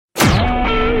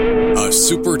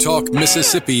SuperTalk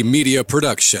Mississippi media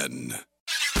production.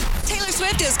 Taylor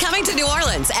Swift is coming to New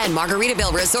Orleans, and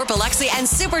Margaritaville Resort Biloxi and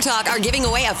SuperTalk are giving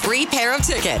away a free pair of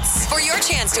tickets. For your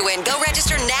chance to win, go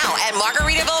register now at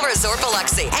Margaritaville Resort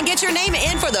Biloxi and get your name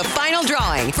in for the final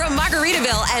drawing from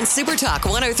Margaritaville and SuperTalk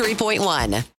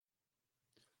 103.1.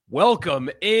 Welcome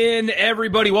in,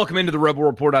 everybody. Welcome into the Rebel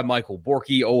Report. I'm Michael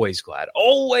Borky. Always glad,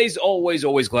 always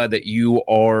glad that you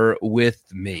are with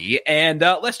me. And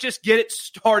let's just get it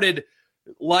started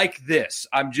like this.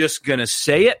 I'm just going to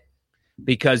say it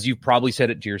because you've probably said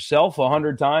it to yourself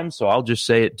 100 times, so I'll just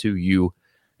say it to you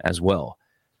as well.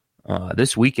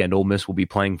 This weekend, Ole Miss will be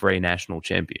playing for a national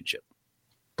championship.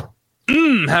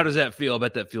 How does that feel? I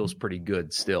bet that feels pretty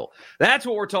good still. That's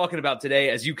what we're talking about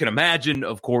today. As you can imagine,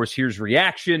 of course, here's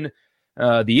reaction.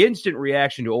 The instant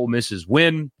reaction to Ole Miss's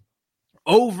win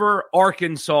over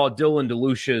Arkansas, Dylan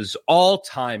DeLucia's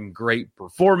all-time great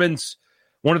performance.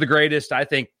 One of the greatest, I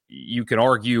think you can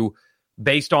argue,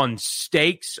 based on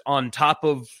stakes on top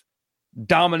of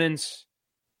dominance.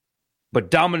 But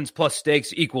dominance plus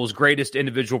stakes equals greatest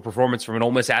individual performance from an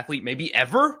Ole Miss athlete maybe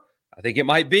ever. I think it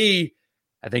might be.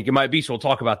 So we'll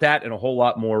talk about that and a whole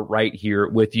lot more right here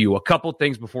with you. A couple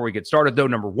things before we get started, though.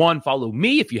 Number one, follow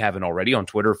me if you haven't already on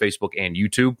Twitter, Facebook, and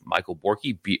YouTube. Michael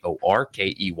Borky,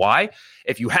 Borkey.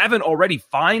 If you haven't already,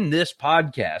 find this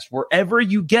podcast wherever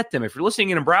you get them. If you're listening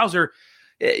in a browser,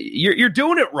 you're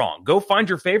doing it wrong. Go find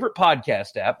your favorite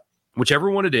podcast app,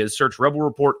 whichever one it is, search Rebel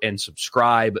Report and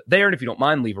subscribe there. And if you don't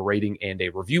mind, leave a rating and a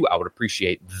review. I would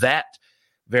appreciate that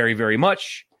very, very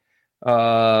much.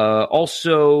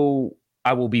 Also,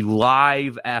 I will be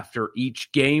live after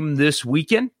each game this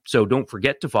weekend, so don't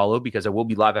forget to follow because I will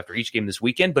be live after each game this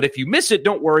weekend. But if you miss it,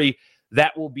 don't worry.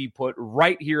 That will be put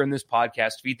right here in this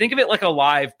podcast feed. Think of it like a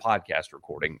live podcast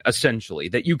recording, essentially,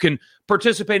 that you can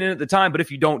participate in at the time. But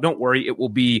if you don't worry. It will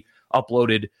be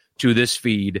uploaded to this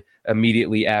feed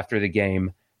immediately after the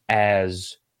game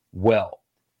as well.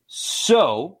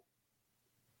 So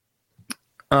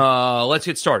let's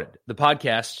get started. The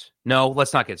podcast... No,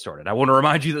 let's not get started. I want to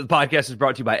remind you that the podcast is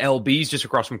brought to you by LB's just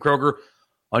across from Kroger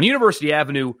on University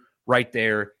Avenue right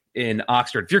there in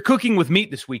Oxford. If you're cooking with meat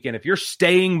this weekend, if you're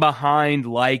staying behind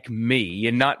like me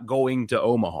and not going to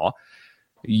Omaha,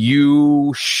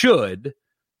 you should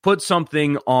put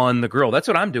something on the grill. That's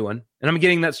what I'm doing, and I'm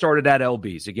getting that started at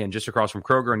LB's. Again, just across from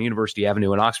Kroger on University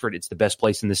Avenue in Oxford. It's the best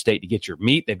place in the state to get your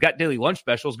meat. They've got daily lunch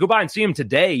specials. Go by and see them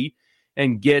today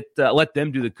and let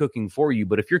them do the cooking for you.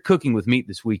 But if you're cooking with meat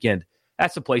this weekend,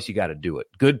 that's the place you got to do it.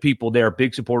 Good people there,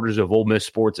 big supporters of Ole Miss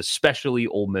sports, especially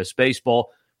Ole Miss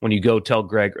baseball. When you go, tell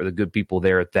Greg or the good people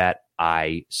there that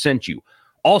I sent you.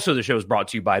 Also, the show is brought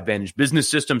to you by Advantage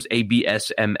Business Systems.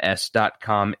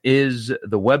 ABSMS.com is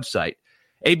the website.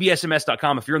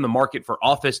 ABSMS.com, if you're in the market for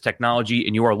office technology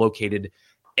and you are located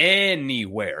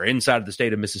anywhere inside of the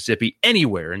state of Mississippi,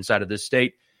 anywhere inside of this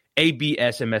state,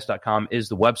 ABSMS.com is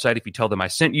the website. If you tell them I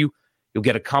sent you, you'll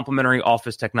get a complimentary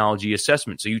office technology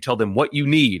assessment. So you tell them what you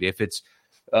need. If it's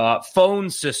phone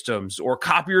systems or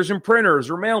copiers and printers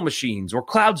or mail machines or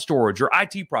cloud storage or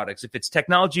IT products, if it's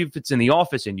technology, if it's in the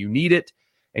office and you need it,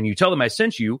 and you tell them I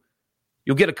sent you,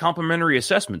 you'll get a complimentary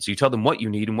assessment. So you tell them what you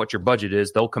need and what your budget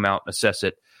is. They'll come out and assess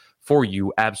it for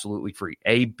you absolutely free.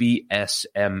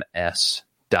 ABSMS.com.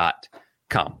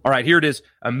 All right, here it is.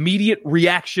 Immediate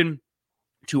reaction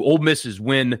to Ole Miss's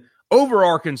win over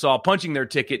Arkansas, punching their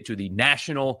ticket to the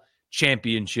National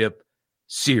Championship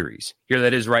Series. Here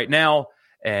that is right now,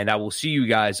 and I will see you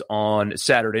guys on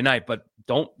Saturday night. But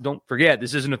don't forget,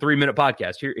 this isn't a 3-minute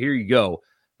podcast. Here you go.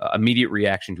 Immediate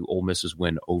reaction to Ole Miss's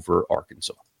win over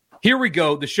Arkansas. Here we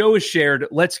go. The show is shared.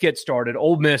 Let's get started.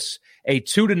 Ole Miss, a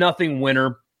 2-0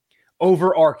 winner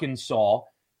over Arkansas.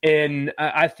 And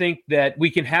I think that we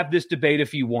can have this debate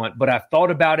if you want, but I've thought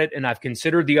about it and I've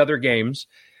considered the other games.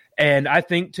 And I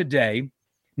think today,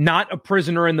 not a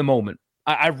prisoner in the moment.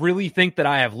 I really think that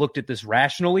I have looked at this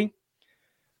rationally.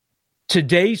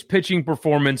 Today's pitching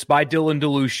performance by Dylan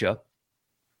DeLucia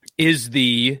is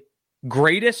the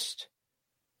greatest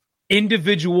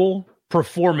individual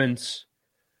performance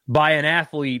by an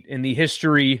athlete in the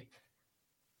history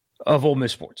of Ole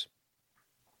Miss sports.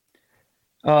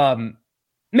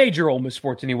 Major Ole Miss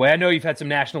sports, anyway. I know you've had some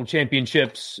national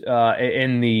championships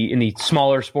in the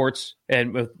smaller sports,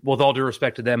 and with all due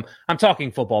respect to them, I'm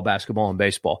talking football, basketball, and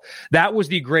baseball. That was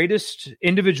the greatest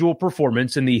individual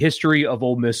performance in the history of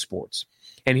Ole Miss sports.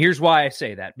 And here's why I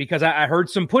say that, because I heard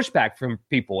some pushback from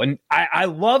people, and I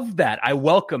love that. I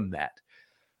welcome that.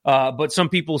 But some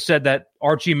people said that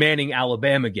Archie Manning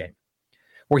Alabama game,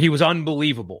 where he was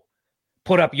unbelievable,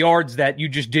 put up yards that you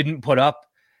just didn't put up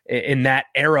in that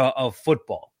era of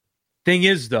football. Thing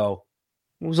is, though,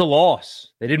 It was a loss.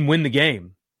 They didn't win the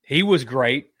game. He was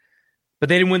great, but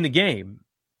they didn't win the game.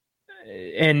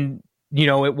 And,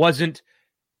 it wasn't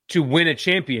to win a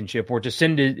championship or to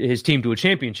send his team to a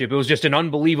championship. It was just an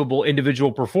unbelievable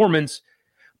individual performance,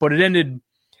 but it ended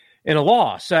in a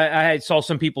loss. I saw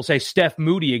some people say Steph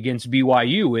Moody against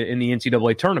BYU in the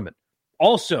NCAA tournament.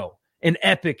 Also an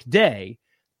epic day,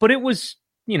 but it was,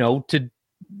 to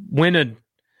win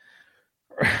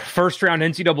a first-round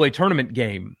NCAA tournament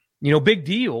game. Big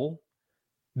deal,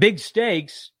 big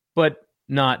stakes, but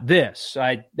not this.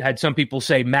 I had some people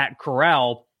say Matt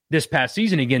Corral this past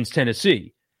season against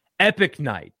Tennessee. Epic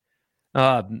night.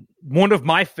 One of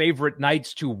my favorite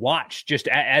nights to watch, just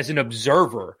as an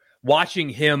observer, watching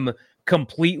him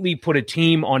completely put a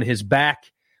team on his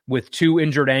back with 2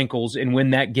 injured ankles and win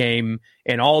that game,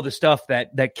 and all the stuff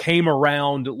that came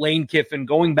around, Lane Kiffin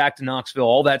going back to Knoxville,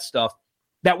 all that stuff.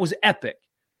 That was epic.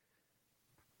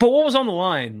 But what was on the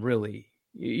line, really?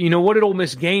 What did Ole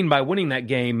Miss gain by winning that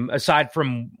game, aside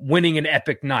from winning an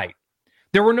epic night?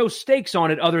 There were no stakes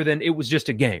on it other than it was just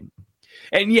a game.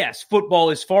 And yes,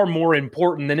 football is far more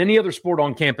important than any other sport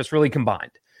on campus really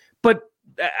combined. But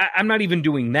I'm not even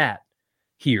doing that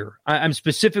here. I'm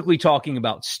specifically talking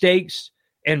about stakes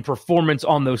and performance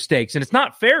on those stakes. And it's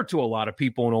not fair to a lot of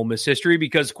people in Ole Miss history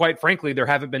because, quite frankly, there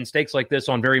haven't been stakes like this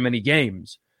on very many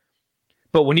games.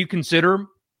 But when you consider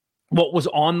what was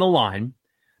on the line,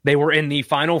 they were in the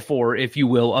Final Four, if you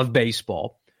will, of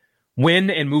baseball. Win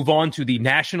and move on to the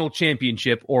national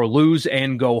championship or lose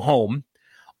and go home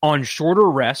on shorter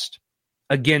rest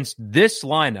against this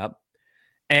lineup.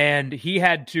 And he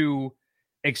had to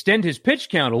extend his pitch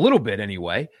count a little bit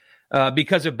anyway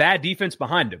because of bad defense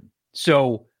behind him.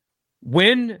 So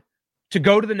win to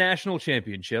go to the national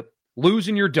championship, lose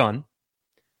and you're done.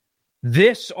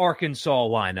 This Arkansas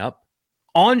lineup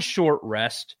on short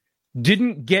rest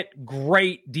didn't get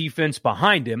great defense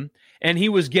behind him, and he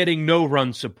was getting no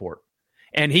run support.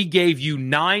 And he gave you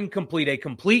a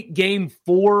complete game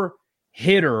 4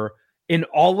 hitter in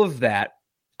all of that.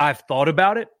 I've thought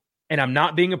about it, and I'm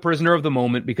not being a prisoner of the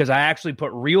moment because I actually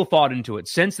put real thought into it.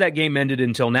 Since that game ended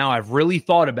until now, I've really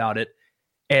thought about it,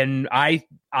 and I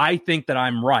think that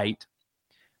I'm right,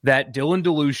 that Dylan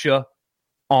DeLucia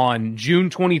on June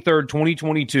 23rd,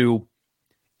 2022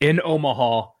 in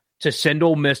Omaha to send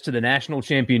Ole Miss to the national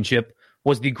championship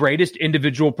was the greatest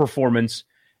individual performance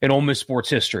in Ole Miss sports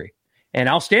history. And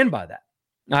I'll stand by that.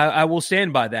 I will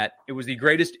stand by that. It was the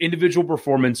greatest individual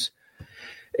performance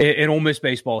in Ole Miss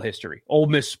baseball history, Ole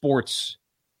Miss sports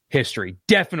history,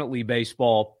 definitely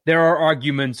baseball. There are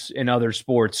arguments in other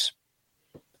sports.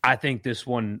 I think this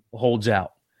one holds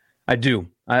out. I do.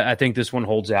 I think this one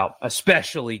holds out,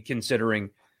 especially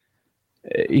considering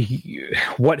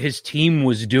what his team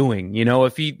was doing.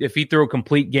 If he threw a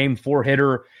complete game 4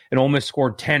 hitter and Ole Miss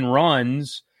scored 10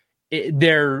 runs,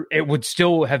 it would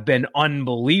still have been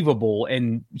unbelievable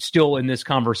and still in this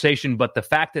conversation. But the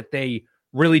fact that they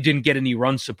really didn't get any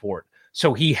run support,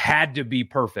 so he had to be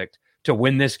perfect to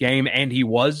win this game, and he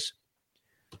was,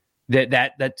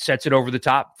 that sets it over the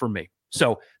top for me.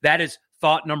 So that is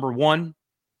thought number 1.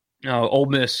 Ole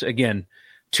Miss, again,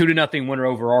 2-0 winner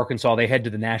over Arkansas. They head to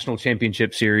the national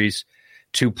championship series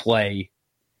to play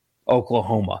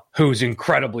Oklahoma, who's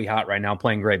incredibly hot right now,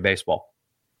 playing great baseball.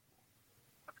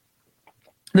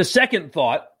 The second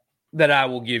thought that I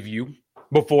will give you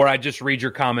before I just read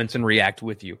your comments and react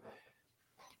with you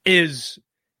is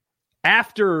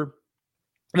after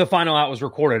the final out was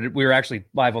recorded, we were actually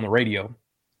live on the radio.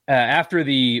 After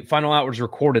the final out was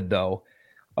recorded, though,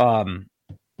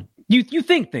 You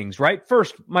think things, right?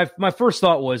 First, my first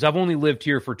thought was I've only lived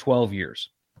here for 12 years.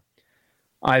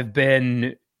 I've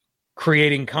been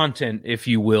creating content, if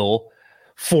you will,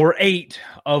 for 8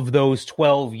 of those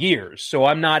 12 years. So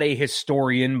I'm not a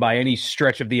historian by any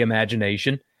stretch of the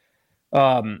imagination.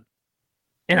 And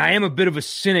I am a bit of a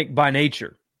cynic by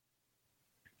nature.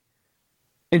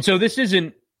 And so this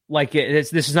isn't like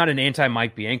this is not an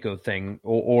anti-Mike Bianco thing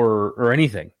or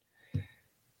anything.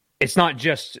 It's not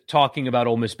just talking about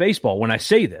Ole Miss baseball when I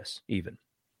say this, even.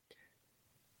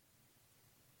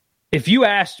 If you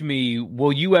asked me,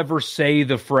 will you ever say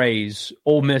the phrase,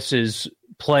 Ole Miss is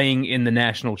playing in the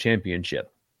national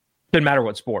championship? Doesn't matter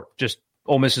what sport, just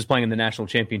Ole Miss is playing in the national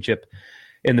championship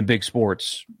in the big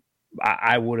sports.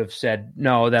 I would have said,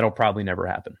 no, that'll probably never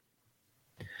happen.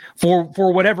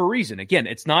 For whatever reason. Again,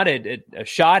 it's not a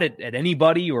shot at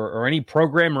anybody or any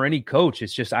program or any coach.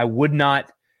 It's just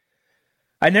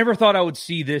I never thought I would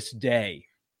see this day.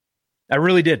 I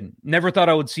really didn't. Never thought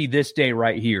I would see this day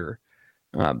right here,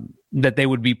 that they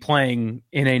would be playing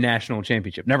in a national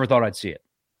championship. Never thought I'd see it.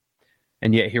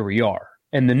 And yet here we are.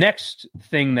 And the next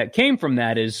thing that came from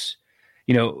that is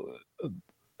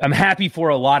I'm happy for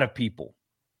a lot of people.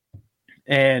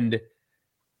 And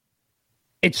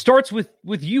it starts with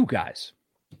you guys.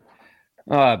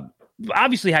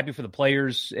 Obviously happy for the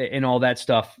players and all that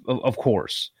stuff, of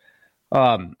course.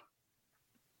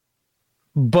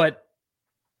 But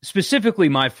specifically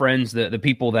my friends, the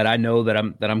people that I know that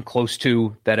I'm close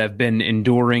to, that have been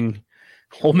enduring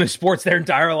Ole Miss sports their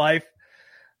entire life.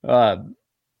 I'm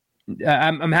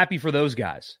happy for those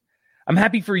guys. I'm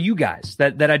happy for you guys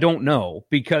that I don't know,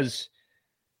 because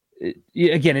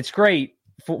again, it's great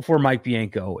for Mike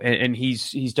Bianco, and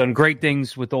he's done great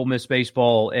things with Ole Miss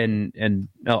baseball, and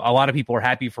a lot of people are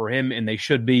happy for him, and they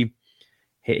should be.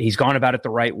 He's gone about it the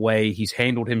right way. He's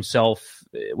handled himself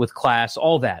with class.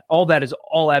 All that is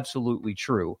all absolutely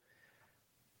true.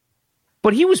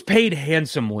 But he was paid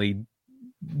handsomely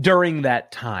during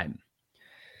that time.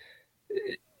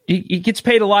 He gets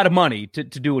paid a lot of money to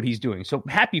do what he's doing. So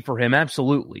happy for him,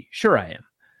 absolutely. Sure I am.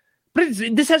 But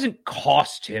this hasn't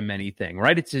cost him anything,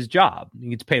 right? It's his job. He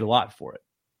gets paid a lot for it.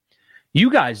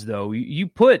 You guys, though, you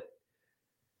put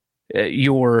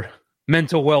your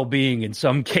mental well-being in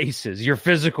some cases, your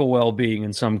physical well-being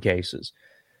in some cases,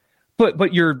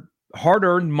 but your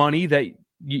hard-earned money that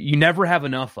you never have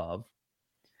enough of,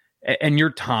 and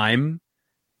your time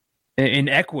and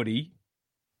equity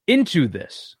into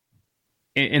this.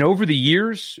 And over the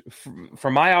years,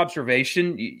 from my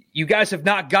observation, you guys have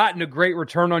not gotten a great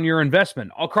return on your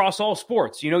investment across all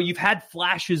sports. You've had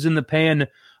flashes in the pan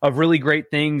of really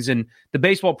great things, and the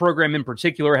baseball program in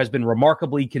particular has been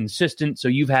remarkably consistent, so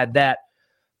you've had that.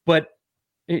 But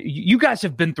you guys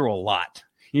have been through a lot,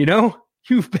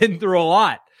 You've been through a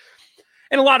lot.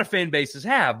 And a lot of fan bases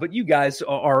have, but you guys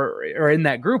are in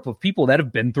that group of people that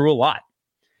have been through a lot.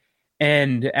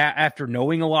 And after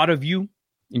knowing a lot of you,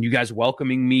 and you guys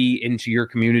welcoming me into your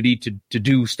community to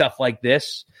do stuff like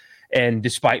this, and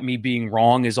despite me being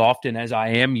wrong as often as I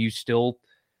am, you still,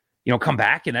 come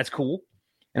back, and that's cool.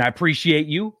 And I appreciate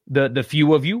you, the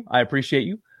few of you, I appreciate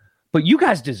you. But you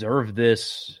guys deserve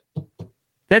this.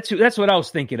 That's what I was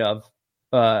thinking of,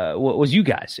 was you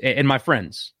guys and my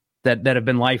friends that have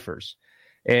been lifers,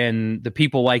 and the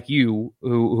people like you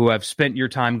who have spent your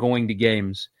time going to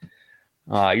games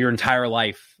your entire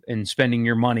life, and spending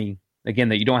your money, again,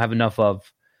 that you don't have enough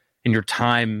of, in your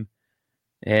time,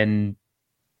 and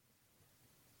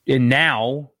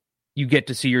now you get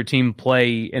to see your team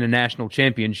play in a national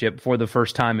championship for the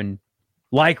first time, and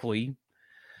likely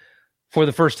for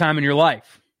the first time in your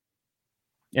life.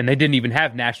 And they didn't even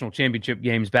have national championship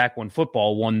games back when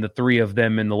football won the 3 of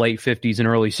them in the late 50s and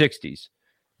early 60s.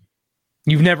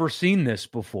 You've never seen this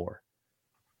before.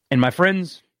 And my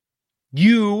friends,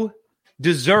 you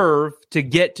deserve to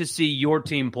get to see your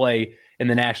team play in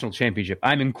the national championship.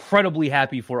 I'm incredibly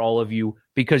happy for all of you,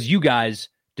 because you guys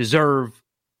deserve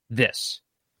this.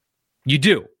 You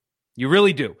do. You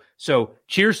really do. So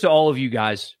cheers to all of you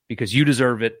guys, because you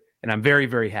deserve it, and I'm very,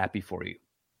 very happy for you.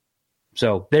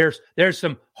 So there's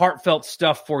some heartfelt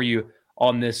stuff for you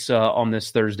on this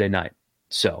Thursday night.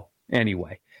 So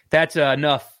anyway, that's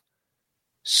enough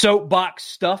soapbox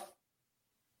stuff.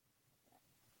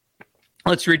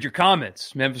 Let's read your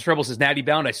comments. Memphis Rebel says, Natty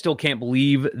Bound, I still can't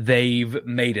believe they've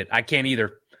made it. I can't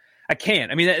either. I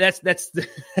can't. I mean,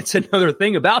 that's another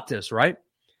thing about this, right?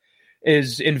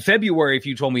 Is in February, if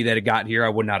you told me that it got here, I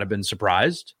would not have been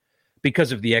surprised,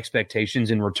 because of the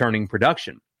expectations in returning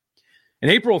production. In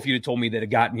April, if you had told me that it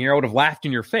gotten here, I would have laughed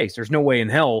in your face. There's no way in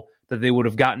hell that they would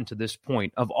have gotten to this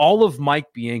point. Of all of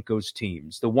Mike Bianco's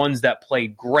teams, the ones that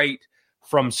played great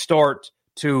from start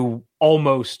to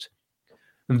almost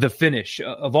the finish,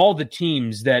 of all the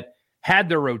teams that had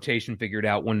their rotation figured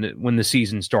out when the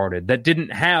season started, that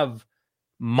didn't have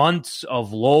months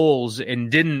of lulls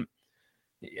and didn't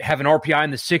have an RPI in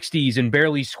the 60s and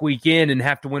barely squeak in and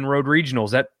have to win road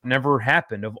regionals. That never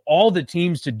happened. Of all the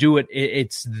teams to do it,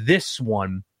 it's this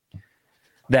one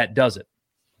that does it.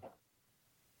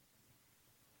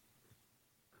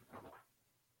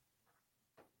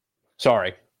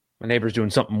 Sorry, my neighbor's doing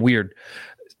something weird.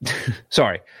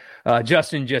 Sorry.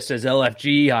 Justin just says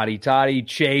LFG, hotty toddy,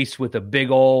 Chase with a big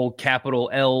old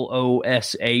capital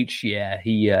LOSH. Yeah,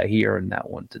 he earned that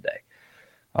one today.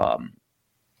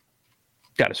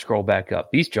 Got to scroll back up.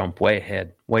 These jump way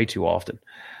ahead, way too often.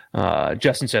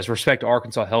 Justin says, respect to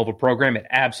Arkansas, hell of a program. It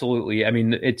absolutely, I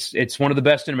mean, it's one of the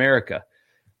best in America.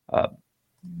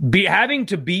 Having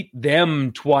to beat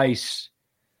them twice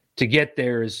to get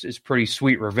there is pretty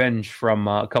sweet revenge from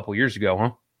a couple years ago,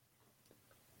 huh?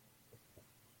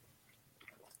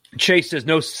 Chase says,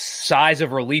 no sighs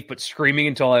of relief, but screaming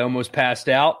until I almost passed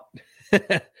out.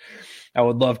 I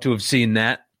would love to have seen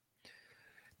that.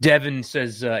 Devin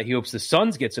says he hopes the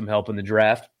Suns get some help in the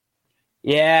draft.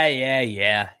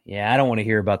 Yeah. I don't want to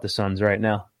hear about the Suns right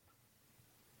now.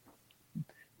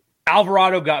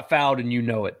 Alvarado got fouled, and you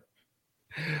know it.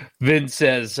 Vince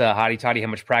says, Hottie Toddy, how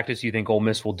much practice do you think Ole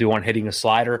Miss will do on hitting a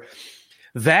slider?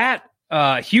 That,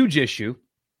 huge issue,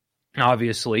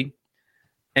 obviously.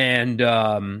 And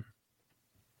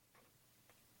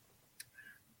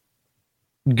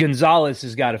Gonzalez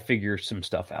has got to figure some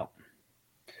stuff out.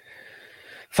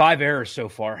 5 errors so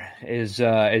far is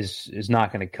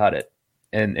not going to cut it.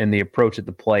 And the approach at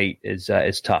the plate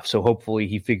is tough. So hopefully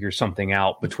he figures something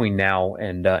out between now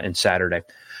and Saturday.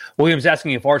 William's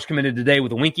asking if Arch committed today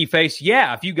with a winky face.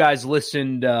 Yeah, if you guys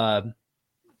listened to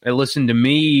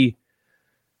me,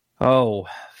 a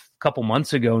couple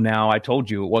months ago now, I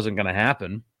told you it wasn't going to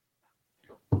happen.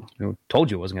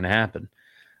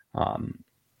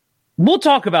 We'll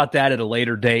talk about that at a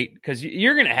later date because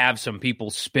you're going to have some people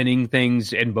spinning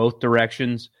things in both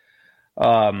directions.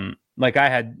 Like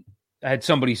I had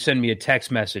somebody send me a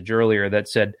text message earlier that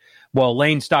said, well,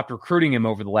 Lane stopped recruiting him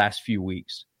over the last few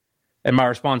weeks. And my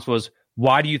response was,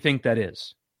 why do you think that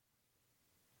is?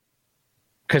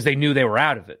 Because they knew they were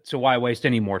out of it. So why waste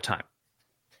any more time?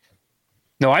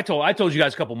 No, I told you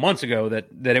guys a couple months ago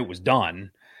that it was done.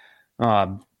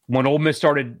 When Ole Miss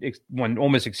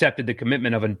accepted the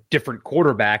commitment of a different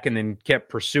quarterback and then kept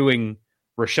pursuing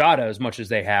Rashada as much as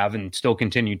they have and still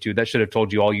continue to, that should have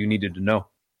told you all you needed to know.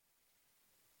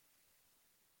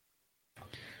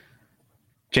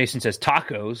 Jason says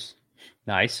tacos.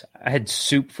 Nice. I had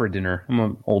soup for dinner. I'm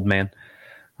an old man.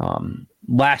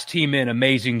 Last team in,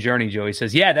 amazing journey, Joey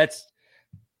says. Yeah, that's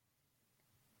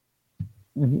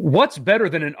what's better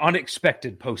than an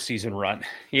unexpected postseason run,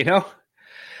 you know?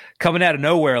 Coming out of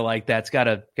nowhere like that's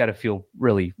gotta feel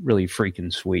really, really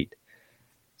freaking sweet.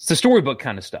 It's the storybook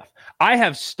kind of stuff. I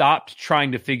have stopped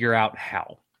trying to figure out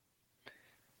how.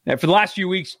 Now, for the last few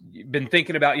weeks, been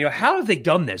thinking about, how have they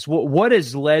done this? What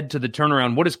has led to the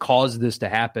turnaround? What has caused this to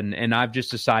happen? And I've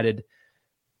just decided,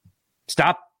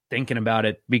 stop thinking about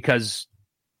it because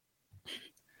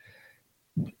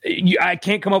I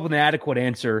can't come up with an adequate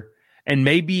answer. And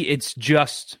maybe it's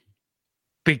just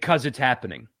because it's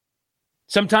happening.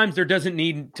 Sometimes there doesn't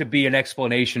need to be an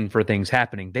explanation for things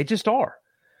happening. They just are.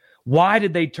 Why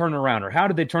did they turn around, or how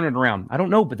did they turn it around? I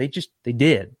don't know, but they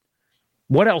did.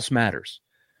 What else matters?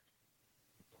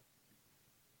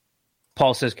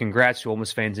 Paul says, congrats to Ole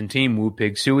Miss fans and team. Woo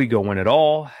Pig Suey, go win it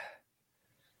all.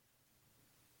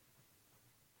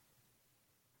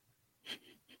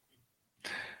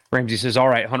 Ramsey says, all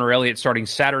right, Hunter Elliott starting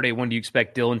Saturday. When do you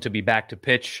expect Dylan to be back to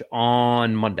pitch?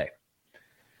 On Monday.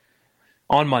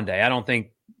 On Monday. I don't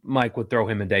think Mike would throw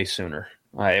him a day sooner.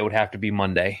 It would have to be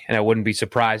Monday. And I wouldn't be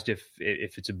surprised if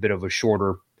it's a bit of a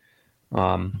shorter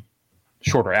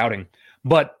outing.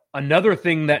 But another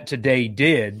thing that today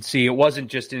did, see, it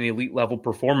wasn't just an elite level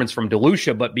performance from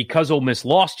DeLucia, but because Ole Miss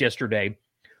lost yesterday,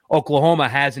 Oklahoma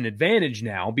has an advantage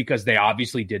now because they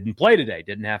obviously didn't play today,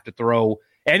 didn't have to throw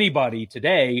anybody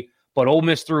today, but Ole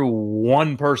Miss threw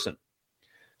one person.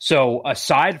 So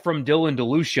aside from Dylan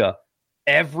DeLucia,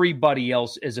 everybody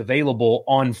else is available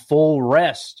on full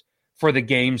rest for the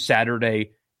game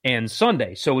Saturday and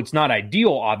Sunday. So it's not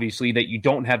ideal, obviously, that you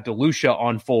don't have DeLucia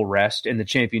on full rest in the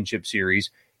championship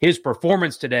series. His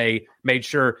performance today made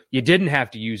sure you didn't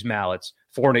have to use Mallets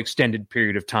for an extended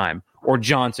period of time, or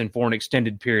Johnson for an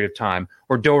extended period of time,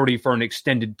 or Doherty for an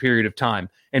extended period of time,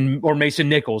 or Mason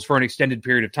Nichols for an extended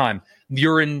period of time.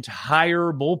 Your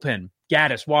entire bullpen,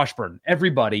 Gaddis, Washburn,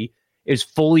 everybody is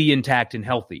fully intact and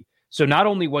healthy. So not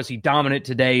only was he dominant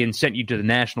today and sent you to the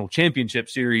national championship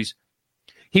series,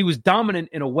 he was dominant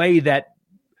in a way that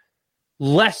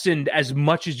lessened as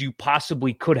much as you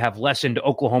possibly could have lessened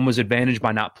Oklahoma's advantage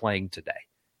by not playing today.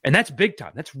 And that's big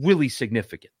time. That's really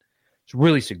significant. It's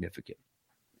really significant.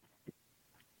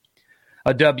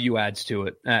 A W adds to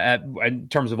it. In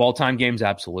terms of all-time games,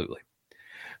 absolutely.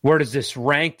 Where does this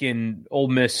rank in Ole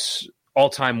Miss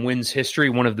all-time wins history,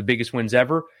 one of the biggest wins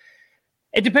ever?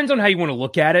 It depends on how you want to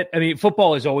look at it. I mean,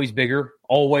 football is always bigger,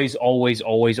 always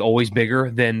bigger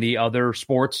than the other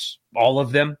sports, all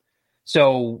of them.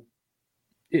 So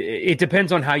it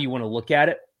depends on how you want to look at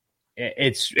it.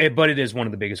 But it is one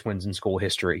of the biggest wins in school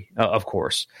history, of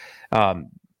course.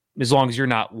 As long as you're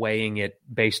not weighing it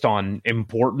based on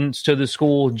importance to the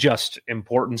school, just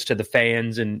importance to the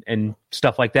fans and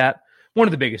stuff like that. One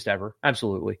of the biggest ever.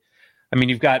 Absolutely. I mean,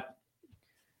 you've got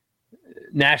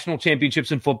national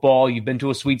championships in football. You've been to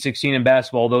a Sweet 16 in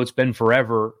basketball, though it's been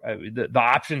forever. The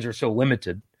options are so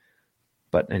limited.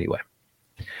 But anyway,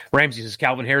 Ramsey says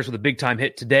Calvin Harris with a big-time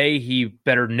hit today. He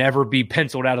better never be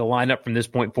penciled out of the lineup from this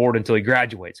point forward until he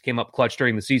graduates. Came up clutch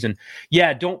during the season.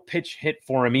 Yeah, don't pitch hit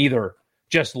for him either.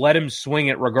 Just let him swing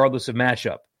it regardless of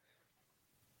matchup.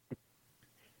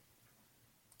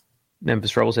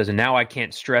 Memphis Rebel says, and now I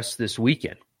can't stress this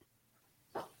weekend.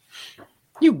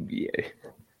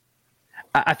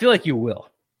 I feel like you will.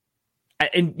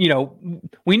 And,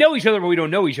 we know each other, but we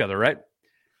don't know each other, right?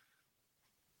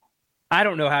 I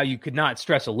don't know how you could not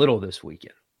stress a little this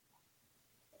weekend.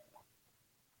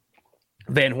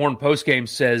 Van Horn postgame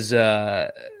says,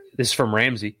 this is from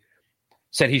Ramsey,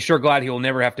 said he's sure glad he will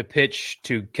never have to pitch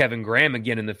to Kevin Graham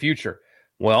again in the future.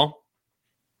 Well,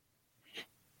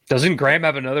 doesn't Graham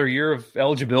have another year of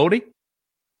eligibility?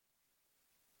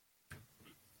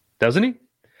 Doesn't he?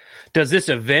 Does this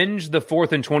avenge the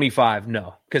 4th and 25?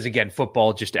 No, because again,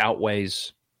 football just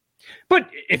outweighs. But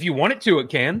if you want it to, it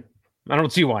can. I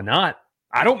don't see why not.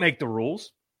 I don't make the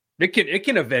rules. It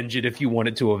can avenge it if you want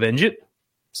it to avenge it.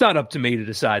 It's not up to me to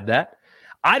decide that.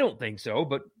 I don't think so,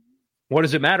 but what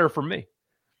does it matter for me?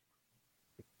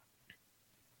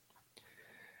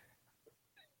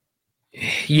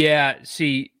 Yeah,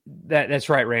 see, that's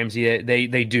right, Ramsey.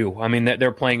 They do. I mean,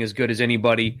 they're playing as good as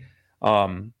anybody.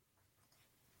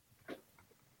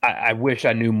 I wish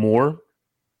I knew more.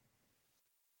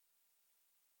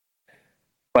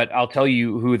 But I'll tell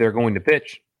you who they're going to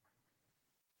pitch.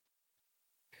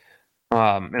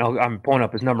 And I'm pulling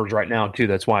up his numbers right now, too.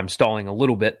 That's why I'm stalling a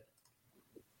little bit.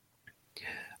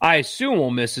 I assume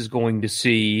Ole Miss is going to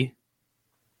see...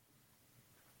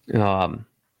 who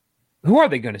are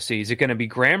they going to see? Is it going to be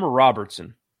Graham or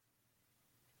Robertson?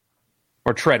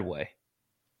 Or Treadway?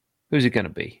 Who's it going to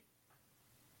be?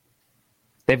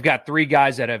 They've got 3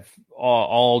 guys that have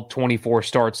all 24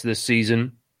 starts this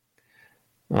season.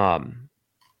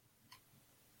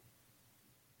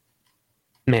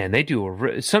 Man, they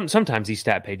do sometimes these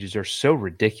stat pages are so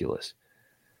ridiculous.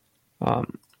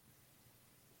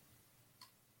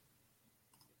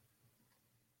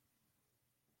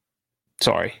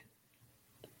 Sorry.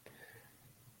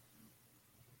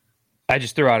 I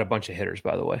just threw out a bunch of hitters,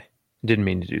 by the way. Didn't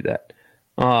mean to do that.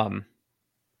 I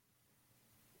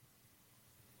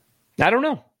don't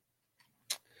know.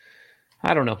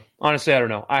 Honestly, I don't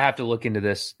know. I have to look into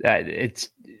this. I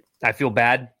feel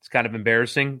bad. It's kind of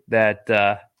embarrassing that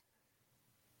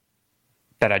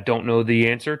I don't know the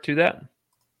answer to that.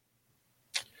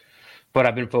 But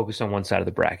I've been focused on one side of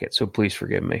the bracket, so please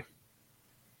forgive me.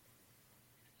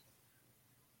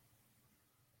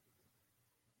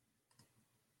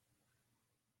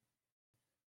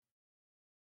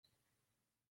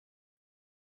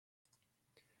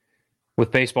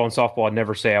 With baseball and softball, I'd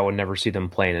never say I would never see them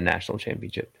play in a national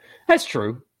championship. That's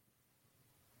true.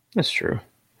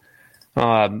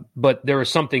 But there was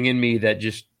something in me that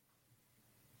just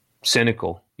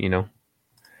cynical,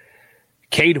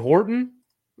 Cade Horton,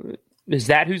 is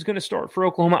that who's going to start for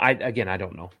Oklahoma? I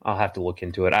don't know. I'll have to look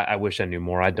into it. I wish I knew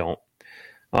more. I don't.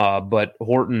 But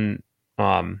Horton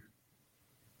has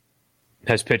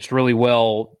pitched really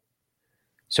well.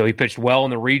 So he pitched well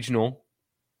in the regional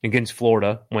against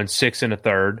Florida, went 6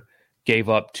 1/3, gave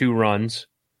up 2 runs.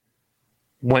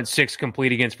 Went 6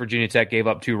 complete against Virginia Tech, gave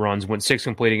up 2 runs. Went 6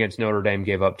 complete against Notre Dame,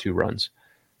 gave up 2 runs.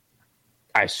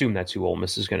 I assume that's who Ole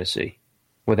Miss is going to see,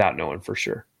 without knowing for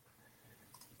sure.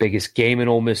 Biggest game in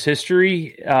Ole Miss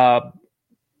history?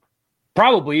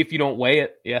 Probably, if you don't weigh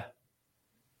it, yeah.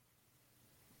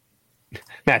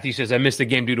 Matthew says, I missed the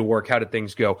game due to work. How did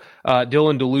things go?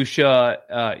 Dylan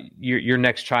DeLucia, your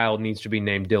next child needs to be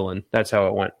named Dylan. That's how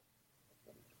it went.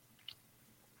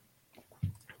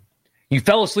 You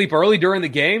fell asleep early during the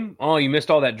game? Oh, you missed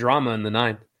all that drama in the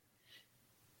 9th.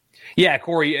 Yeah,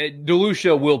 Corey,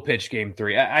 DeLucia will pitch game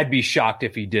 3. I'd be shocked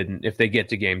if he didn't, if they get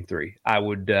to game 3. I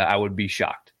would be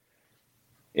shocked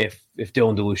if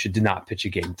Dylan DeLucia did not pitch a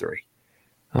game 3.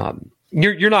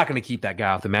 You're not going to keep that guy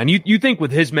off the mound. You think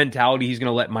with his mentality, he's going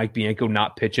to let Mike Bianco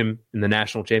not pitch him in the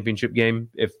national championship game,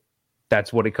 if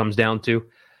that's what it comes down to?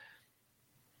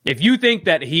 If you think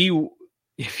that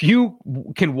if you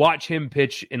can watch him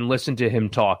pitch and listen to him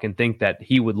talk and think that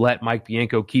he would let Mike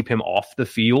Bianco keep him off the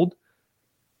field,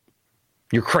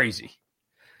 you're crazy.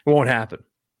 It won't happen.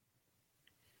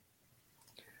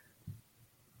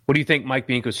 What do you think Mike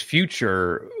Bianco's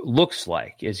future looks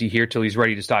like? Is he here till he's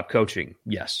ready to stop coaching?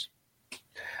 Yes.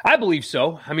 I believe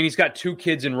so. I mean, he's got 2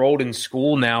 kids enrolled in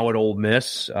school now at Ole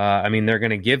Miss. They're going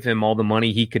to give him all the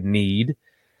money he could need.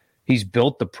 He's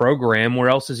built the program. Where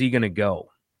else is he going to go?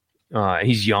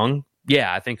 He's young.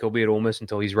 Yeah, I think he'll be at Ole Miss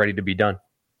until he's ready to be done.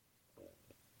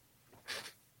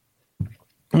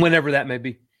 Whenever that may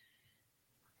be.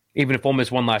 Even if Ole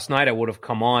Miss won last night, I would have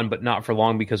come on, but not for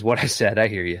long because what I said. I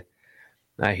hear you.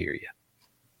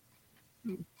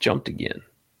 Jumped again.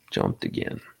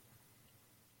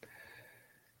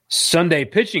 Sunday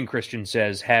pitching, Christian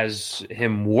says, has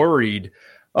him worried.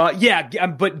 But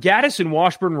Gaddis and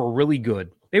Washburn were really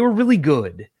good. They were really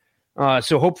good.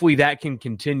 So hopefully that can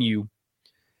continue.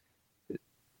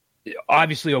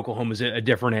 Obviously, Oklahoma is a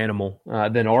different animal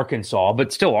than Arkansas,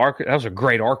 but still, that was a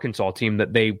great Arkansas team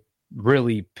that they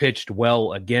really pitched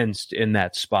well against in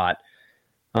that spot.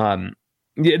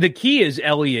 The key is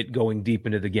Elliott going deep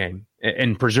into the game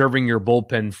and preserving your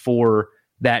bullpen for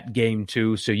that game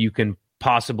too, so you can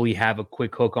possibly have a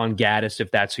quick hook on Gaddis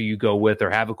if that's who you go with, or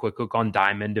have a quick hook on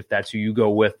Diamond if that's who you go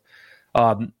with.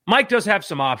 Mike does have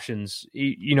some options.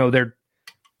 They're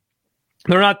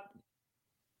not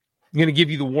going to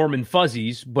give you the warm and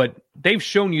fuzzies, but they've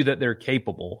shown you that they're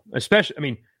capable.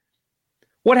 Especially,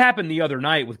 what happened the other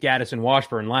night with Gaddis and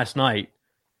Washburn last night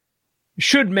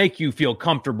should make you feel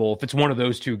comfortable if it's one of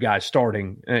those two guys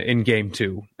starting in game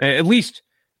 2. At least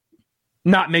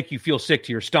not make you feel sick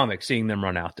to your stomach seeing them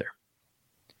run out there.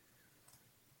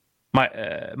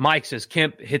 Mike says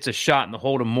Kemp hits a shot in the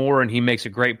Hold'em Moore and he makes a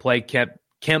great play.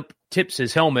 Kemp tips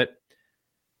his helmet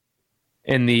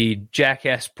and the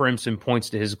jackass Primson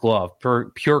points to his glove.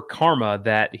 Pure karma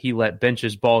that he let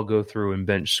Bench's ball go through and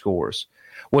Bench scores.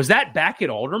 Was that back at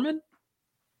Alderman?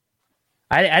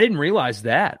 I didn't realize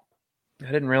that.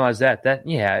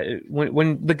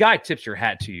 When the guy tips your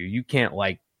hat to you, you can't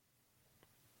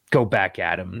go back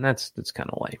at him. That's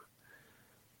kind of lame.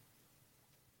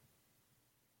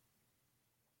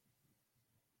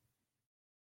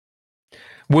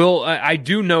 Well, I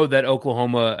do know that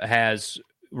Oklahoma has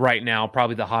right now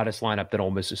probably the hottest lineup that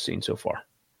Ole Miss has seen so far.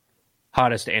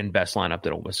 Hottest and best lineup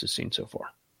that Ole Miss has seen so far.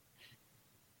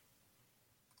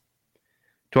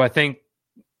 Do I think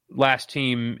last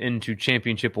team into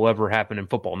championship will ever happen in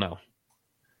football? No.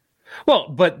 Well,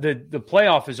 but the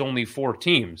playoff is only 4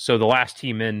 teams. So the last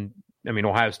team in,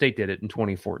 Ohio State did it in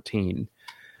 2014.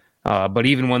 But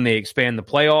even when they expand the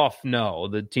playoff, no,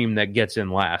 the team that gets in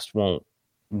last won't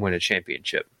win a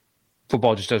championship.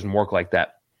 Football just doesn't work like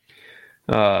that.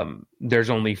 There's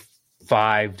only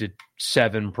 5 to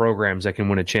 7 programs that can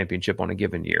win a championship on a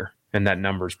given year, and that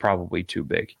number is probably too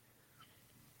big.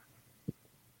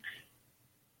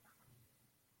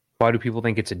 Why do people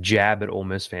think it's a jab at Ole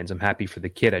Miss fans? I'm happy for the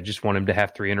kid. I just want him to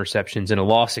have 3 interceptions and a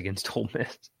loss against Ole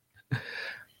Miss.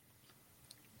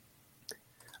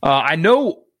 I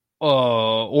know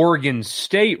Oregon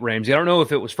State, Ramsey. I don't know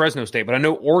if it was Fresno State, but I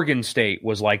know Oregon State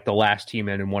was like the last team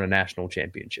in and won a national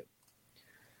championship.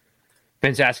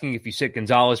 Ben's asking if you sit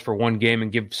Gonzalez for one game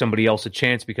and give somebody else a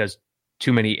chance because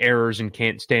too many errors and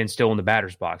can't stand still in the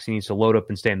batter's box. He needs to load up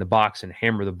and stay in the box and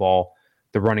hammer the ball.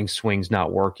 The running swing's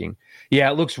not working.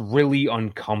 Yeah, it looks really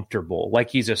uncomfortable.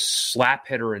 Like he's a slap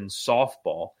hitter in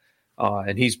softball,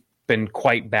 and he's been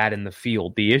quite bad in the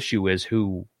field. The issue is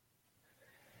who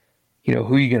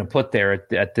are you going to put there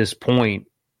at this point?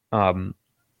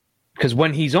 Because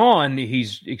when he's on,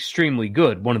 he's extremely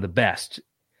good, one of the best.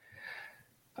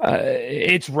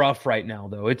 It's rough right now,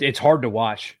 though. It's hard to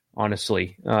watch,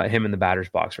 honestly. Him in the batter's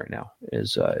box right now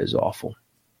is awful.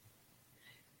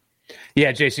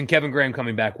 Yeah, Jason, Kevin Graham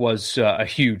coming back was a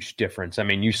huge difference.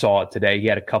 You saw it today. He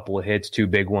had a couple of hits, 2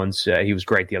 big ones. He was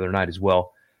great the other night as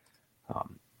well.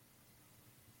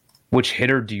 Which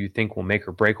hitter do you think will make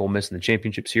or break Ole Miss in the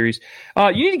championship series?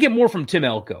 You need to get more from Tim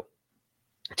Elko.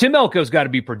 Tim Elko's got to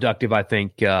be productive, I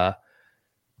think,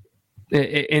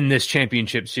 in this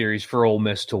championship series for Ole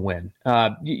Miss to win.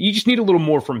 You just need a little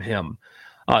more from him.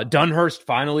 Dunhurst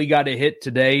finally got a hit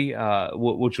today,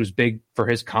 which was big for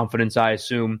his confidence, I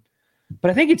assume. But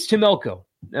I think it's Tim Elko.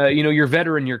 Your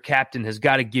veteran, your captain, has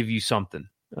got to give you something.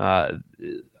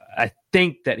 I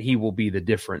think that he will be the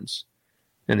difference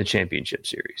in the championship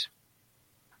series.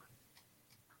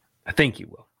 I think he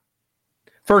will.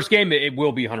 First game, it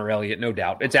will be Hunter Elliott, no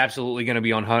doubt. It's absolutely going to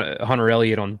be on Hunter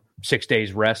Elliott on 6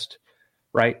 days rest,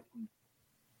 right?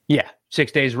 Yeah,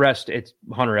 6 days rest, it's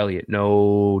Hunter Elliott,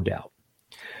 no doubt.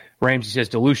 Ramsey says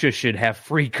DeLucia should have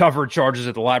free cover charges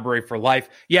at the library for life.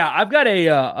 Yeah, I've got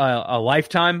a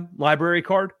lifetime library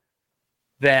card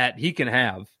that he can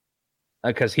have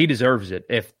because he deserves it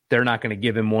if they're not going to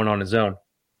give him one on his own.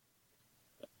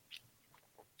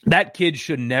 That kid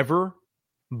should never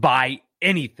buy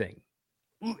anything,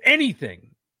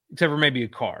 except for maybe a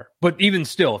car. But even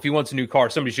still, if he wants a new car,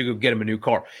 somebody should go get him a new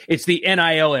car. It's the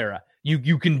NIL era.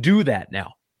 You can do that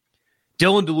now.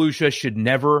 Dylan DeLucia should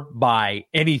never buy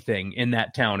anything in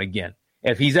that town again.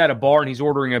 If he's at a bar and he's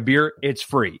ordering a beer, it's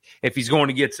free. If he's going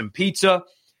to get some pizza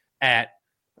at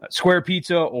Square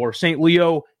Pizza or St.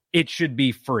 Leo, it should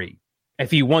be free.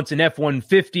 If he wants an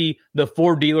F-150, the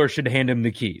Ford dealer should hand him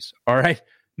the keys. All right?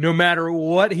 No matter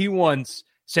what he wants.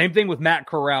 Same thing with Matt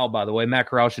Corral, by the way. Matt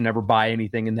Corral should never buy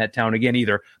anything in that town again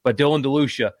either. But Dylan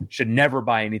DeLucia should never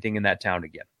buy anything in that town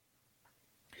again.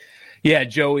 Yeah,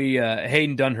 Joey,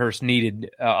 Hayden Dunhurst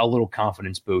needed a little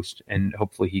confidence boost, and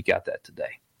hopefully he got that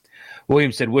today.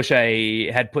 Williams said, wish I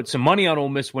had put some money on Ole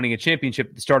Miss winning a championship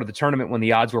at the start of the tournament when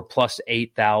the odds were plus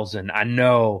 8,000. I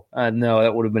know.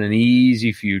 That would have been an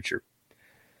easy future.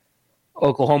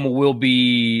 Oklahoma will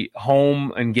be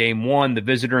home in game 1, the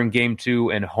visitor in game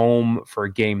 2, and home for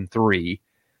game 3,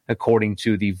 according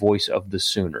to the voice of the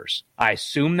Sooners. I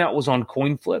assume that was on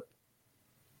coin flip.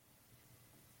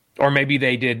 Or maybe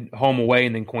they did home away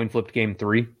and then coin flipped game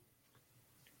 3.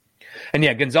 And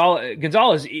yeah,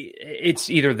 Gonzalez, it's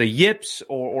either the yips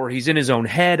or he's in his own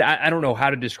head. I don't know how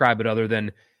to describe it other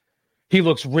than he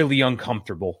looks really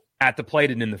uncomfortable at the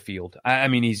plate and in the field. I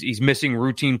mean, he's missing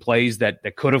routine plays that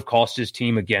could have cost his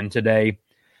team again today.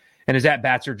 And his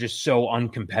at-bats are just so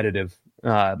uncompetitive.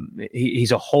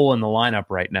 He's a hole in the lineup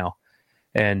right now.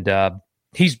 And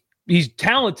he's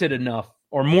talented enough,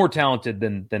 or more talented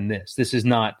than this. This is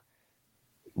not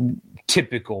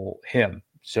typical him.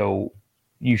 So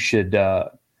you should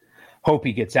hope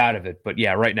he gets out of it. But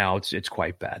yeah, right now it's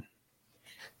quite bad.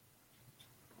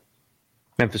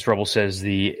 Memphis Rebel says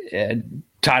the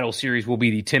title series will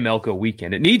be the Tim Elko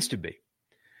weekend. It needs to be.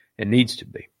 It needs to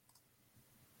be.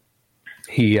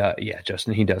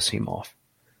 Justin, he does seem off.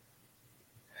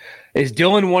 Is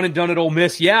Dylan one and done at Ole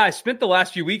Miss? Yeah, I spent the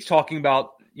last few weeks talking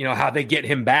about, how they get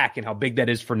him back and how big that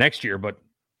is for next year, but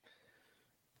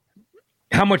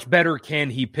how much better can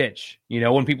he pitch?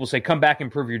 When people say, come back and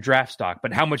improve your draft stock,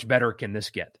 but how much better can this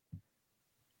get?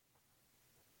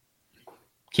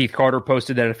 Keith Carter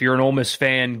posted that if you're an Ole Miss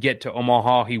fan, get to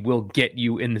Omaha, he will get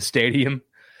you in the stadium.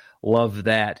 Love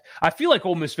that. I feel like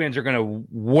Ole Miss fans are going to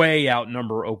way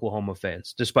outnumber Oklahoma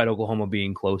fans, despite Oklahoma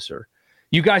being closer.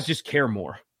 You guys just care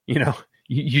more.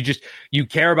 You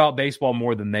care about baseball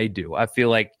more than they do. I feel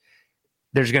like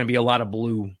there's going to be a lot of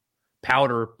blue,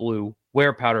 powder blue.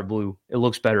 Wear powder blue. It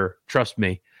looks better. Trust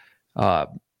me. There's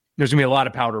going to be a lot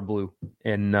of powder blue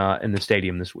in the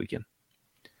stadium this weekend.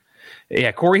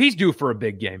 Yeah, Corey, he's due for a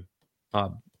big game.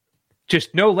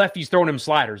 Just no lefties throwing him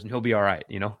sliders, and he'll be all right,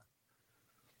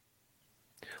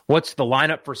 What's the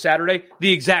lineup for Saturday?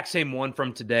 The exact same one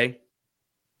from today.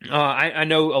 I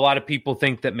know a lot of people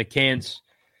think that McCants,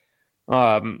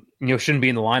 shouldn't be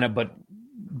in the lineup,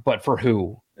 but for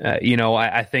who?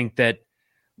 I think that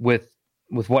with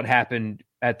what happened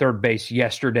at third base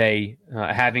yesterday,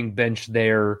 having bench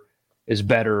there is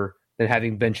better than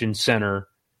having bench in center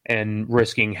and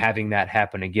risking having that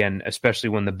happen again, especially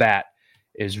when the bat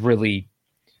is really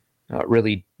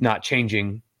not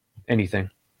changing anything.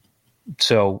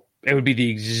 So it would be the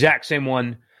exact same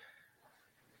one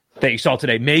that you saw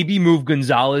today. Maybe move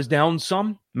Gonzalez down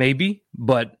some, maybe,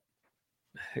 but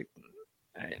if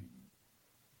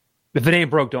it ain't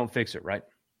broke, don't fix it, right?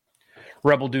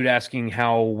 Rebel Dude asking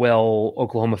how well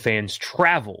Oklahoma fans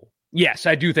travel. Yes,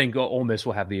 I do think Ole Miss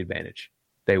will have the advantage.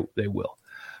 They will.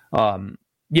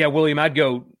 Yeah, William, I'd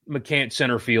go McCants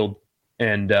center field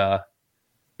and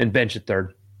bench at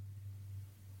third.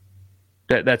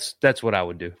 That's what I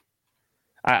would do.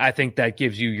 I think that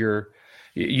gives you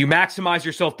you maximize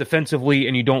yourself defensively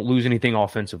and you don't lose anything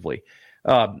offensively.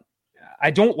 I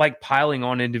don't like piling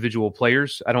on individual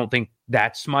players. I don't think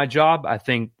that's my job. I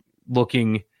think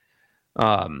looking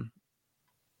to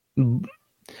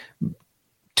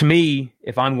me,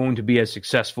 if I'm going to be as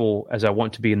successful as I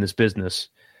want to be in this business,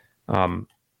 I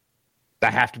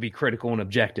have to be critical and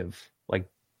objective, like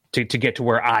to get to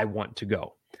where I want to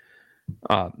go.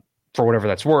 For whatever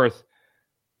that's worth,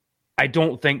 I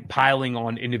don't think piling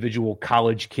on individual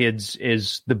college kids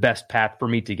is the best path for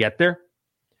me to get there.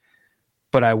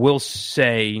 But I will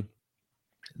say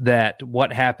that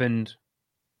what happened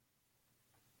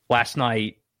last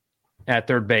night at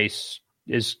third base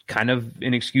is kind of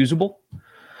inexcusable.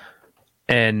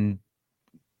 And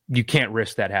you can't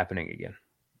risk that happening again.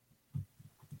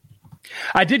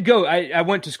 I did go. I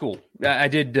went to school. I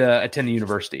did attend the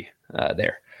university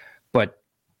there, but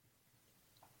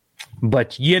I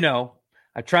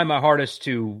try my hardest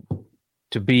to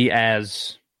be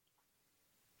as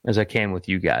I can with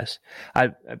you guys.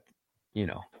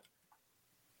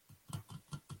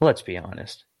 Let's be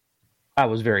honest. I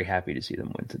was very happy to see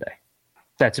them win today.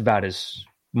 That's about as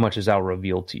much as I'll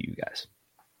reveal to you guys.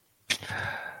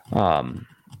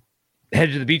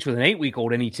 Headed to the beach with an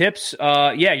 8-week-old. Any tips?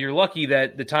 Yeah, you're lucky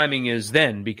that the timing is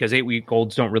then, because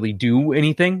 8-week-olds don't really do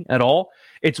anything at all.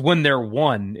 It's when they're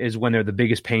 1 is when they're the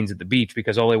biggest pains at the beach,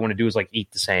 because all they want to do is like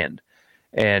eat the sand.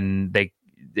 And the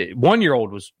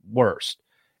 1-year-old was worse.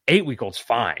 8-week-old's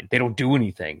fine. They don't do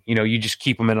anything. You just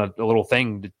keep them in a little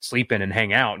thing to sleep in and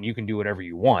hang out, and you can do whatever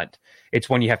you want. It's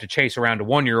when you have to chase around a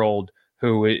 1-year-old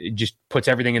who it just puts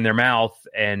everything in their mouth,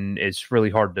 and it's really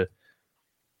hard to.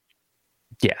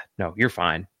 Yeah, no, you're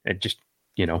fine. It just,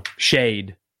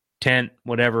 shade, tent,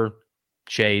 whatever,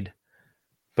 shade.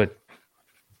 But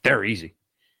they're easy.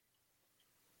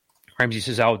 Ramsey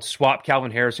says, I would swap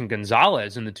Calvin Harris and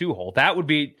Gonzalez in the 2-hole. That would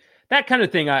be that kind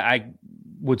of thing I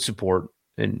would support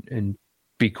and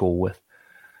be cool with.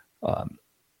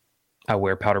 I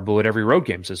wear powder blue at every road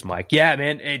game, says Mike. Yeah,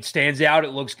 man, it stands out. It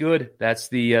looks good. That's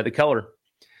the color.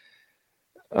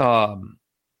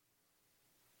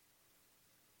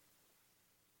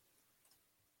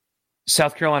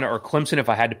 South Carolina or Clemson, if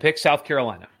I had to pick? South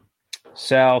Carolina.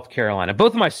 South Carolina.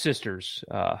 Both of my sisters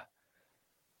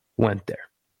went there.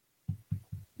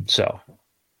 So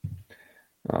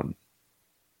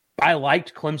I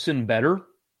liked Clemson better.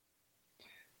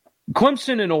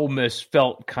 Clemson and Ole Miss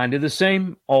felt kind of the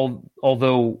same,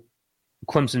 although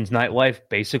Clemson's nightlife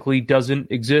basically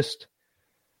doesn't exist.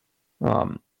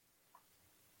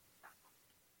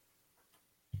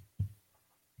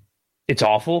 It's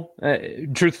awful,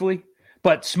 truthfully,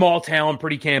 but small town,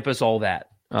 pretty campus, all that.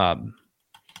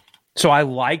 So I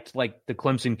liked the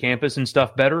Clemson campus and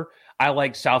stuff better. I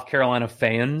like South Carolina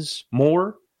fans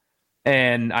more,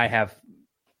 and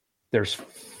there's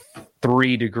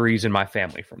 3 degrees in my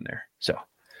family from there. So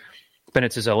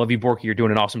Bennett says, I love you, Borky. You're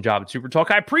doing an awesome job at Super Talk.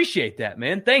 I appreciate that,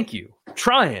 man. Thank you. I'm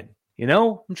trying,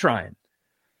 I'm trying.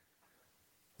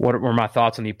 What were my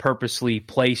thoughts on the purposely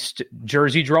placed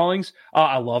jersey drawings?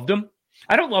 I loved them.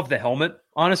 I don't love the helmet,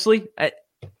 honestly. I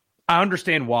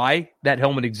understand why that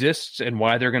helmet exists and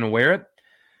why they're going to wear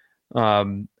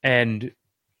it. And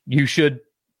you should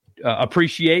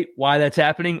appreciate why that's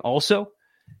happening also.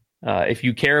 If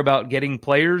you care about getting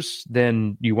players,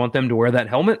 then you want them to wear that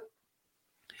helmet.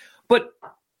 But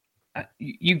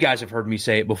you guys have heard me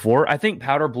say it before. I think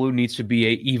powder blue needs to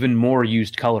be an even more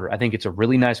used color. I think it's a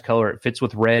really nice color. It fits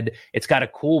with red. It's got a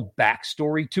cool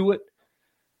backstory to it.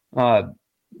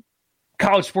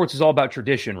 College sports is all about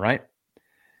tradition, right?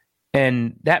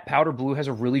 And that powder blue has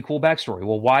a really cool backstory.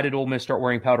 Well, why did Ole Miss start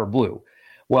wearing powder blue?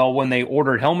 Well, when they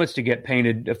ordered helmets to get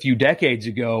painted a few decades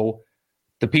ago,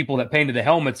 the people that painted the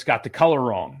helmets got the color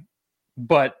wrong.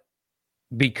 But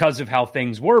because of how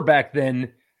things were back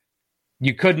then,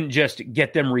 you couldn't just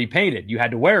get them repainted. You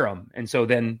had to wear them. And so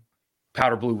then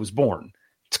powder blue was born.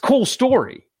 It's a cool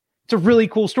story. It's a really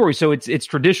cool story. So it's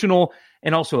traditional,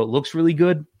 and also it looks really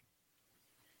good.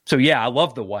 So yeah, I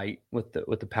love the white with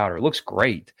the powder. It looks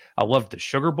great. I love the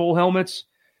Sugar Bowl helmets.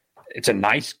 It's a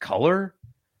nice color.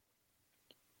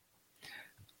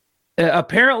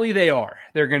 Apparently they are.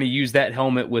 They're going to use that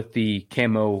helmet with the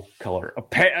camo color.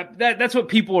 That's what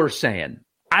people are saying.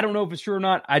 I don't know if it's true or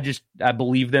not. I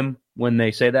believe them when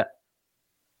they say that.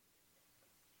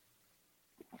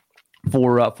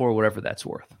 For whatever that's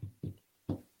worth.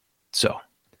 So,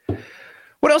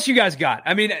 what else you guys got?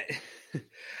 I mean,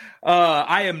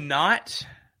 I am not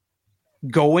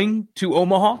going to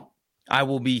Omaha. I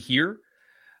will be here.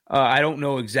 I don't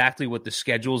know exactly what the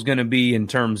schedule is going to be in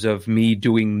terms of me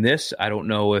doing this. I don't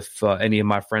know if any of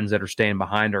my friends that are staying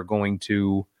behind are going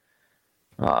to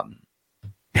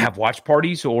have watch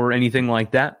parties or anything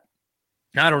like that.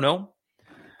 I don't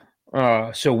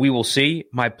know. So we will see.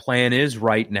 My plan is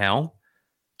right now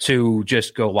to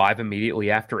just go live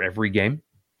immediately after every game.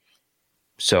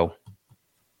 So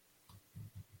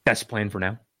that's the plan for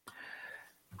now.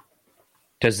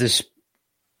 Does this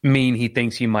mean he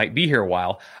thinks he might be here a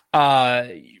while?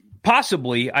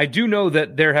 Possibly. I do know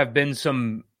that there have been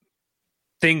some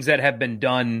things that have been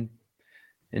done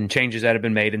and changes that have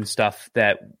been made and stuff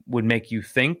that would make you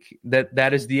think that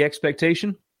that is the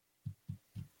expectation,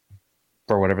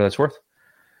 for whatever that's worth.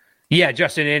 Yeah,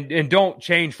 Justin, and don't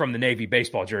change from the Navy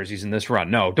baseball jerseys in this run.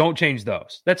 No, don't change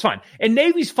those. That's fine. And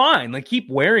Navy's fine. Like, keep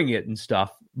wearing it and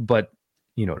stuff, but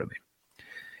you know what I mean.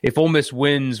 If Ole Miss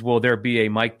wins, will there be a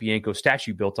Mike Bianco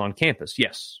statue built on campus?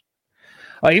 Yes.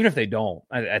 Even if they don't,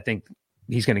 I think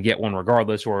he's going to get one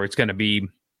regardless, or it's going to be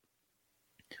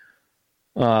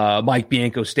Mike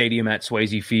Bianco Stadium at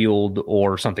Swayze Field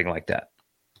or something like that.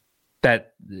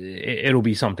 It'll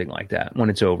be something like that when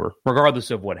it's over,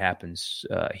 regardless of what happens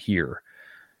here.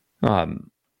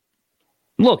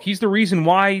 Look, he's the reason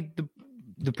why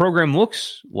the program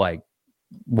looks like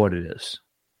what it is.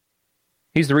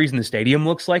 He's the reason the stadium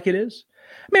looks like it is.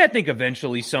 I mean, I think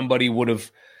eventually somebody would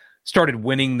have started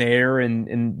winning there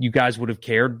and you guys would have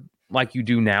cared like you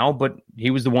do now, but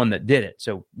he was the one that did it.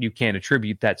 So you can't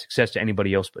attribute that success to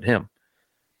anybody else but him.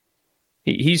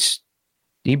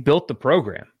 He built the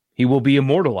program. He will be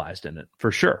immortalized in it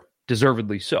for sure.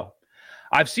 Deservedly so.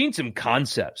 I've seen some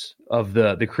concepts of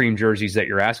the cream jerseys that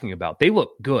you're asking about. They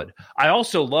look good. I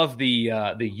also love the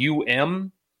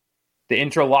UM, the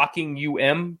interlocking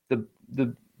UM.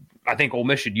 I think Ole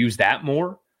Miss should use that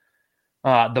more.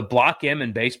 The block M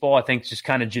in baseball, I think, is just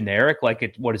kind of generic.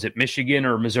 Like, what is it, Michigan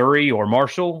or Missouri or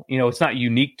Marshall? It's not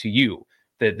unique to you.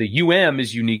 The UM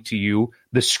is unique to you.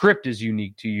 The script is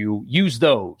unique to you. Use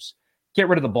those. Get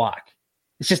rid of the block.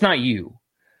 It's just not you.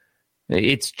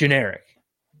 It's generic.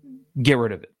 Get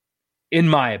rid of it, in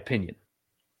my opinion,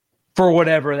 for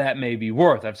whatever that may be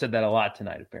worth. I've said that a lot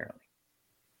tonight, apparently.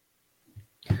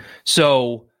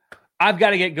 So I've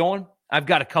got to get going. I've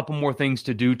got a couple more things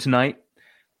to do tonight.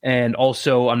 And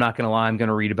also, I'm not going to lie, I'm going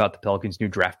to read about the Pelicans' new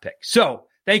draft pick. So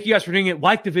thank you guys for doing it.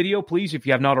 Like the video, please. If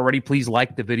you have not already, please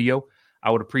like the video.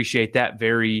 I would appreciate that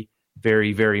very,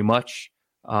 very, very much.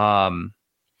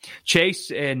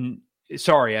 Chase, and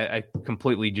sorry, I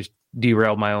completely just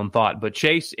derailed my own thought. But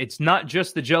Chase, it's not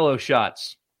just the Jell-O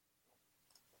shots.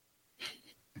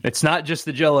 It's not just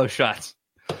the Jell-O shots.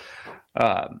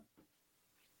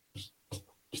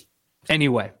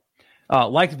 Anyway.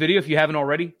 Like the video if you haven't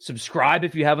already. Subscribe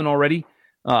if you haven't already.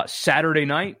 Saturday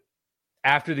night,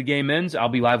 after the game ends, I'll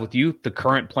be live with you. The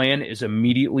current plan is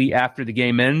immediately after the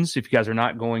game ends. If you guys are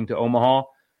not going to Omaha,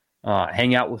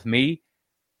 hang out with me.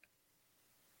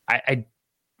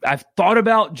 I've thought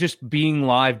about just being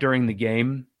live during the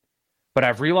game, but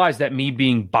I've realized that me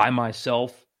being by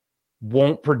myself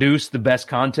won't produce the best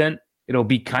content. It'll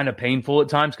be kind of painful at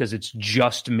times because it's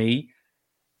just me.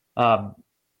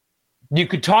 You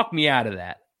could talk me out of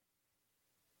that.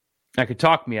 I could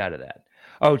talk me out of that.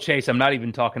 Oh, Chase, I'm not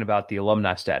even talking about the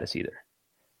alumni status either.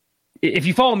 If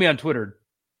you follow me on Twitter,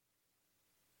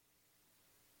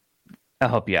 I'll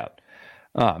help you out.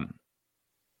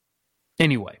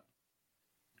 Anyway,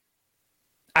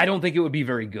 I don't think it would be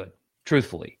very good,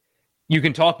 truthfully. You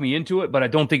can talk me into it, but I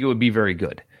don't think it would be very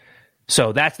good.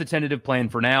 So that's the tentative plan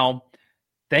for now.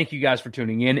 Thank you guys for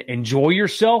tuning in. Enjoy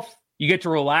yourself. You get to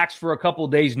relax for a couple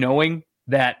of days knowing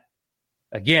that,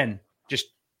 again, just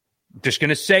going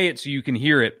to say it so you can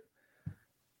hear it.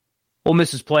 Ole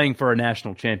Miss is playing for a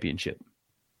national championship.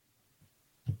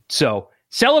 So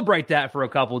celebrate that for a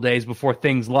couple of days before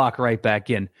things lock right back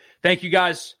in. Thank you,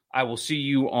 guys. I will see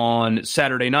you on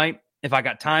Saturday night. If I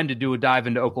got time to do a dive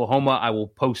into Oklahoma, I will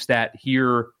post that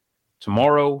here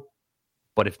tomorrow.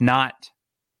 But if not,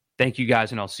 thank you,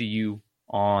 guys, and I'll see you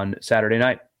on Saturday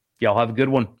night. Y'all have a good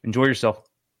one. Enjoy yourself.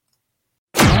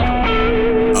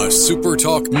 A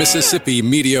SuperTalk Mississippi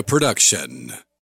media production.